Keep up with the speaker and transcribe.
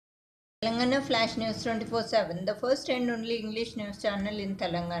Telangana Flash News 24/7, the first and only English news channel in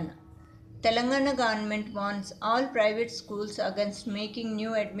Telangana. Telangana Government warns all private schools against making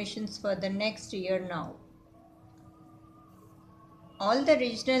new admissions for the next year now. All the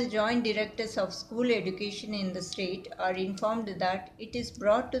regional joint directors of school education in the state are informed that it is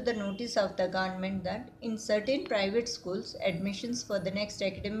brought to the notice of the government that in certain private schools, admissions for the next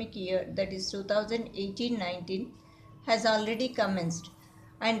academic year, that is 2018-19, has already commenced,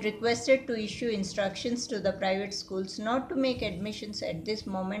 and requested to issue instructions to the private schools not to make admissions at this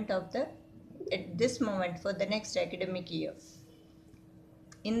moment for the next academic year.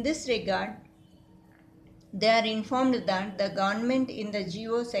 In this regard, they are informed that the government in the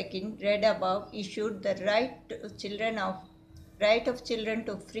GO second read above issued the right of children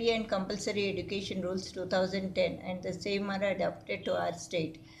to free and compulsory education rules 2010, and the same are adopted to our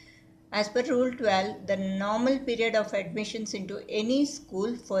state. As per Rule 12, the normal period of admissions into any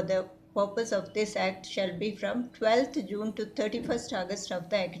school for the purpose of this Act shall be from 12th June to 31st August of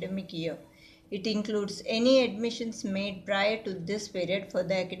the academic year. It includes any admissions made prior to this period for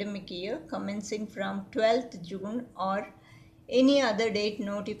the academic year commencing from 12th June or any other date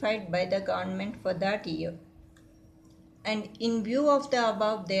notified by the government for that year. And in view of the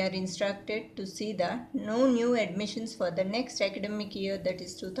above, they are instructed to see that no new admissions for the next academic year, that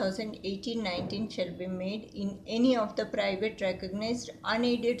is 2018-19, shall be made in any of the private recognized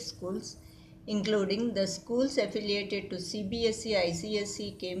unaided schools, including the schools affiliated to CBSE,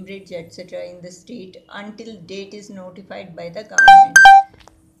 ICSE, Cambridge, etc. in the state until date is notified by the government.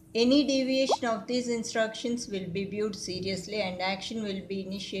 Any deviation of these instructions will be viewed seriously and action will be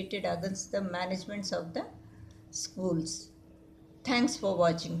initiated against the managements of the schools. Thanks for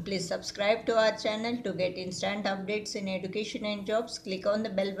watching. Please subscribe to our channel to get instant updates in education and jobs. Click on the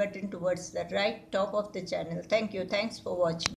bell button towards the right top of the channel. Thank you. Thanks for watching.